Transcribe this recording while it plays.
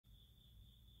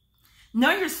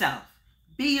Know yourself.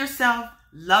 Be yourself.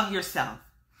 Love yourself.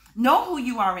 Know who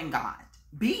you are in God.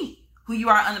 Be who you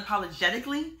are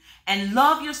unapologetically and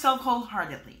love yourself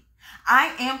wholeheartedly.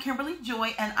 I am Kimberly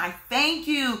Joy, and I thank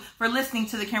you for listening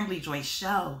to the Kimberly Joy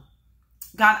Show.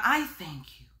 God, I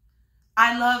thank you.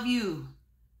 I love you.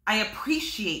 I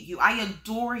appreciate you. I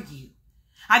adore you.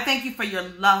 I thank you for your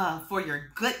love, for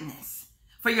your goodness,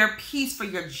 for your peace, for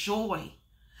your joy.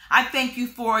 I thank you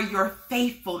for your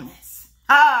faithfulness.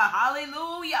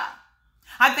 Hallelujah.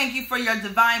 I thank you for your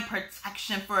divine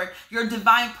protection, for your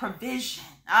divine provision.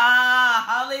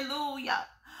 Hallelujah.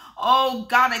 Oh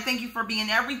God, I thank you for being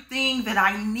everything that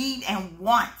I need and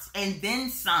want, and then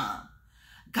some.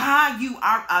 God, you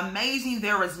are amazing.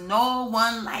 There is no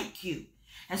one like you.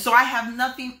 And so I have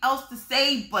nothing else to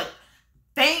say but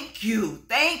thank you.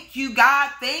 Thank you,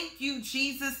 God. Thank you,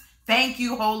 Jesus. Thank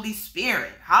you, Holy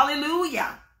Spirit.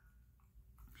 Hallelujah.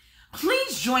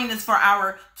 Please join us for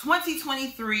our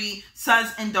 2023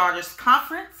 Sons and Daughters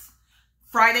Conference,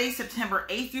 Friday, September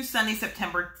 8th through Sunday,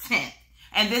 September 10th.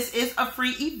 And this is a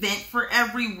free event for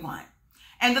everyone.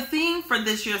 And the theme for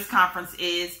this year's conference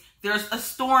is There's a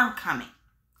Storm Coming,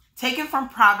 taken from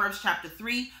Proverbs chapter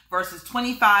 3, verses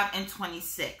 25 and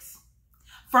 26.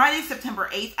 Friday, September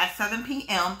 8th at 7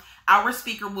 p.m., our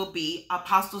speaker will be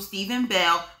Apostle Stephen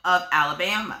Bell of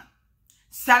Alabama.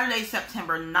 Saturday,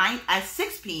 September 9th at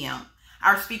 6 p.m.,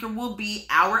 our speaker will be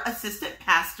our assistant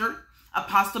pastor,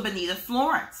 Apostle Benita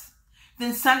Florence.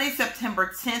 Then Sunday, September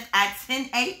 10th at 10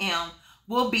 a.m.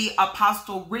 will be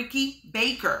Apostle Ricky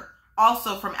Baker,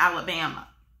 also from Alabama.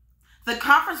 The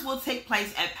conference will take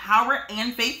place at Power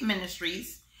and Faith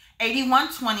Ministries,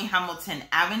 8120 Hamilton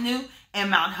Avenue in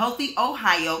Mount Healthy,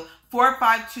 Ohio,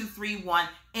 45231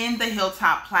 in the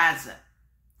Hilltop Plaza.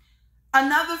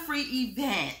 Another free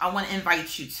event I want to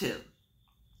invite you to.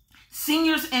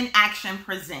 Seniors in Action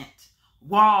present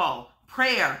Wall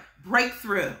Prayer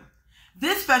Breakthrough.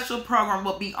 This special program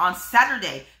will be on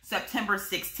Saturday, September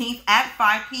 16th at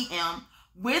 5 p.m.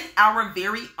 with our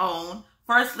very own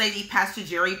First Lady Pastor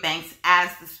Jerry Banks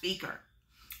as the speaker.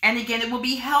 And again, it will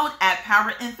be held at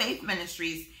Power and Faith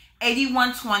Ministries,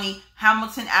 8120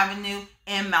 Hamilton Avenue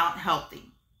in Mount Healthy.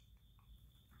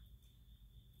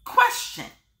 Question: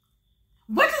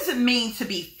 what does it mean to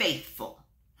be faithful?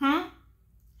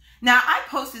 Now, I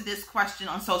posted this question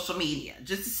on social media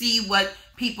just to see what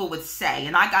people would say,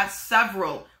 and I got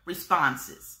several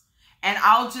responses, and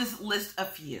I'll just list a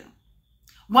few.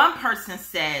 One person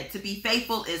said to be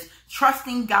faithful is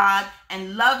trusting God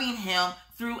and loving Him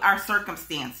through our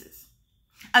circumstances.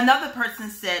 Another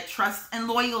person said trust and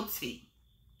loyalty.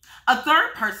 A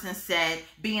third person said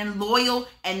being loyal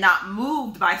and not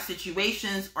moved by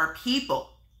situations or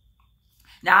people.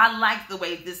 Now, I like the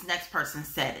way this next person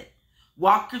said it.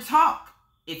 Walk your talk.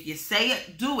 If you say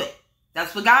it, do it.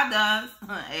 That's what God does.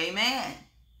 Amen.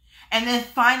 And then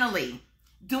finally,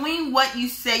 doing what you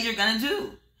say you're going to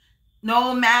do,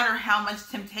 no matter how much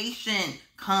temptation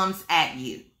comes at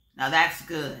you. Now, that's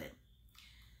good.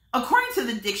 According to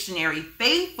the dictionary,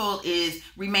 faithful is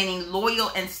remaining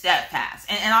loyal and steadfast.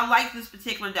 And I like this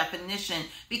particular definition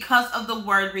because of the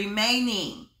word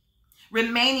remaining.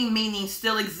 Remaining meaning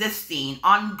still existing,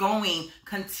 ongoing,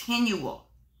 continual.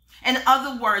 In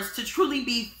other words, to truly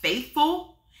be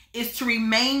faithful is to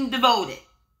remain devoted,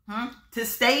 to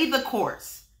stay the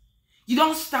course. You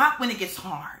don't stop when it gets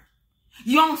hard.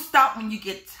 You don't stop when you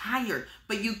get tired,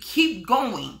 but you keep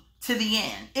going to the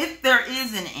end, if there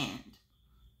is an end.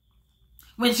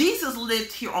 When Jesus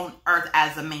lived here on earth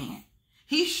as a man,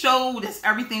 He showed us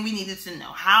everything we needed to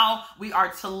know, how we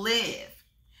are to live,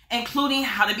 including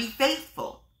how to be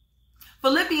faithful.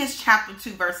 Philippians chapter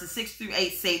 2, verses 6 through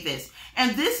 8 say this,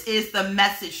 and this is the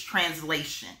Message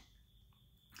translation.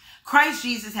 Christ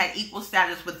Jesus had equal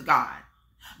status with God,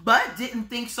 but didn't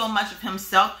think so much of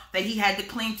Himself that He had to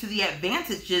cling to the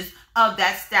advantages of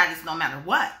that status no matter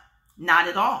what. Not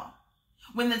at all.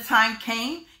 When the time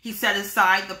came, He set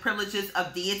aside the privileges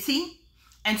of deity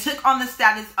and took on the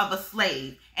status of a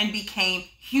slave and became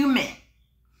human.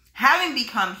 Having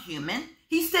become human,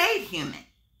 He stayed human.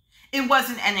 It was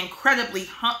an incredibly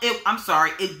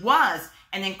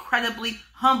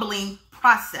humbling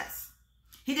process.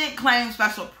 He didn't claim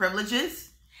special privileges.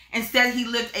 Instead, He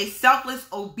lived a selfless,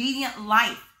 obedient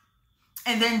life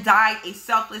and then died a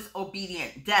selfless,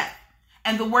 obedient death.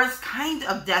 And the worst kind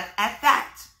of death at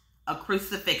that, a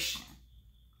crucifixion.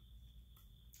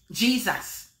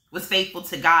 Jesus was faithful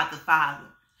to God the Father,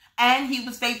 and He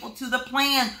was faithful to the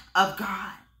plan of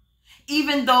God.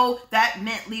 Even though that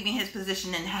meant leaving His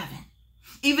position in heaven.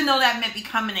 Even though that meant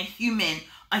becoming a human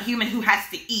who has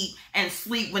to eat and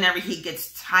sleep whenever he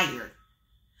gets tired.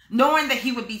 Knowing that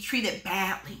He would be treated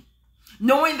badly.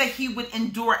 knowing that he would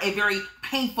endure a very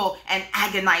painful and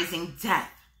agonizing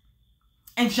death.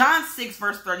 In John 6,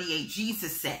 verse 38,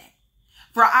 Jesus said,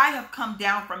 "For I have come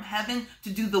down from heaven to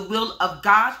do the will of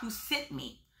God who sent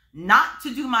me, not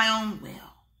to do my own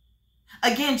will."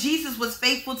 Again, Jesus was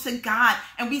faithful to God,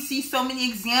 and we see so many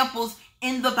examples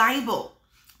in the Bible,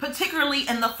 particularly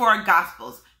in the four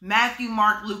Gospels, Matthew,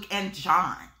 Mark, Luke, and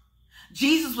John.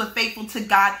 Jesus was faithful to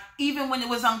God even when it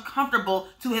was uncomfortable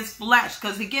to his flesh,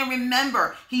 because again,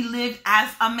 remember, he lived as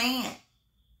a man.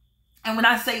 And when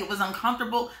I say it was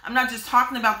uncomfortable, I'm not just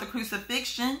talking about the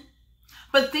crucifixion,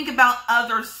 but think about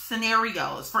other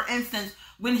scenarios. For instance,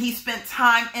 when he spent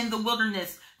time in the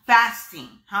wilderness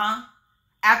fasting,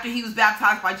 after he was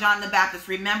baptized by John the Baptist.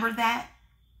 Remember that?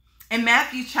 In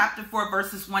Matthew chapter 4,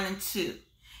 verses 1 and 2,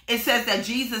 it says that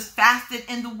Jesus fasted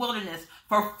in the wilderness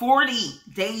for 40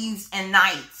 days and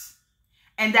nights.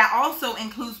 And that also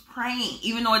includes praying,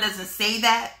 even though it doesn't say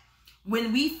that.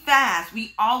 When we fast,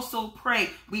 we also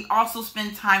pray. We also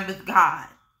spend time with God.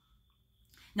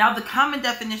 Now, the common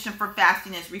definition for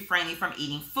fasting is refraining from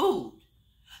eating food.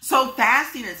 So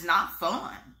fasting is not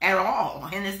fun at all.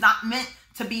 And it's not meant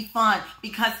to be fun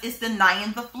because it's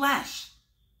denying the flesh.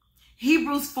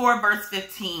 Hebrews 4, verse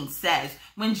 15 says,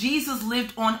 when Jesus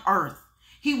lived on earth,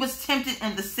 he was tempted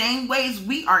in the same ways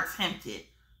we are tempted,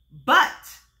 but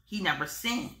he never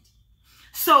sinned.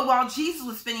 So while Jesus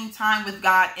was spending time with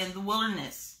God in the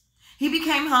wilderness, he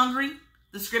became hungry.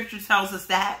 The scripture tells us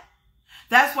that.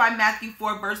 That's why Matthew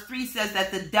 4, verse 3 says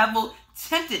that the devil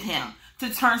tempted him to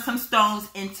turn some stones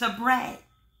into bread.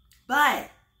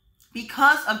 But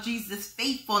because of Jesus'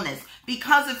 faithfulness,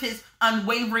 because of his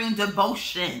unwavering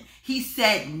devotion, he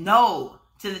said no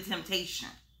to the temptation.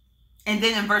 And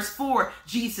then in verse 4,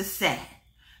 Jesus said,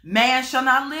 "Man shall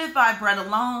not live by bread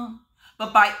alone,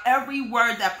 but by every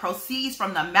word that proceeds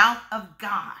from the mouth of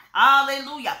God."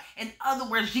 Hallelujah. In other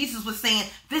words, Jesus was saying,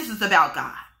 this is about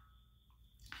God.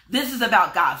 This is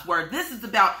about God's word. This is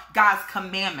about God's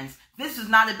commandments. This is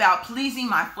not about pleasing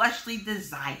my fleshly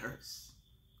desires.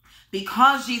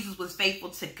 Because Jesus was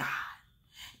faithful to God,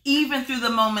 even through the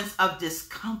moments of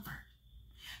discomfort,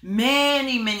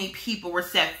 many people were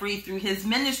set free through his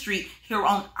ministry here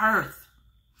on earth.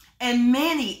 And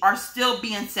many are still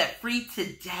being set free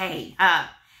today.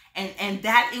 And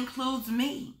that includes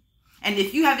me. And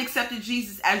if you have accepted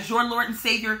Jesus as your Lord and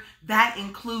Savior, that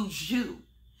includes you.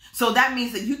 So that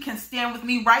means that you can stand with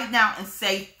me right now and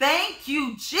say, thank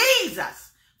you,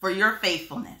 Jesus, for your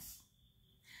faithfulness.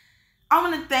 I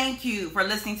want to thank you for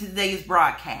listening to today's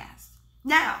broadcast.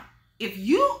 Now, if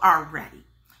you are ready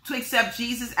to accept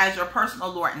Jesus as your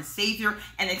personal Lord and Savior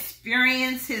and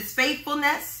experience his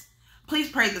faithfulness, please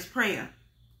pray this prayer.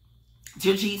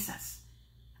 Dear Jesus,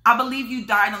 I believe you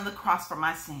died on the cross for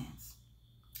my sins.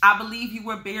 I believe you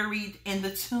were buried in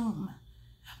the tomb.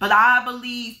 But I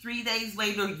believe 3 days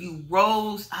later you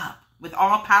rose up with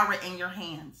all power in your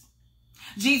hands.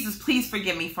 Jesus, please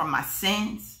forgive me for my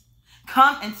sins.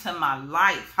 Come into my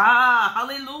life.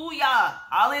 Hallelujah.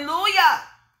 Hallelujah.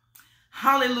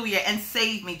 Hallelujah. And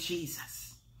save me,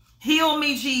 Jesus. Heal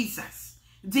me, Jesus.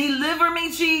 Deliver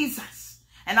me, Jesus.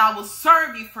 And I will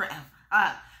serve you forever.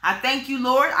 I thank you,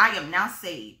 Lord. I am now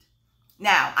saved.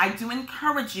 Now, I do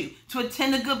encourage you to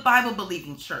attend a good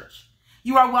Bible-believing church.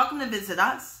 You are welcome to visit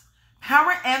us,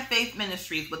 Power and Faith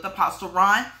Ministries with Apostle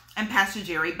Ron and Pastor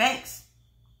Jerry Banks.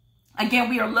 Again,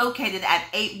 we are located at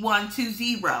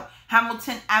 8120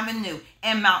 Hamilton Avenue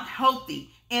in Mount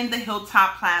Healthy in the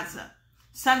Hilltop Plaza.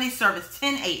 Sunday service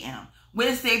 10 a.m.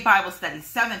 Wednesday Bible study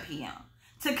 7 p.m.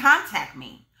 To contact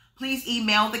me, please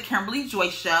email the Kimberly Joy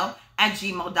Show at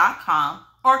gmail.com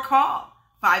or call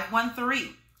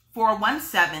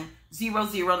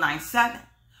 513-417-0097.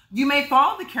 You may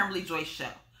follow the Kimberly Joy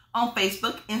Show on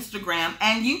Facebook, Instagram,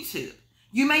 and YouTube.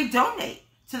 You may donate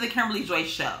to the Kimberly Joy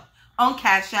Show on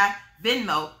Cash App,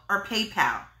 Venmo, or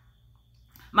PayPal.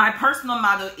 My personal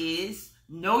motto is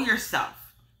know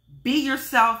yourself, be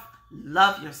yourself,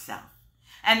 love yourself.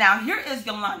 And now here is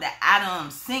Yolanda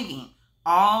Adams singing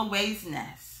Always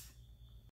Nest.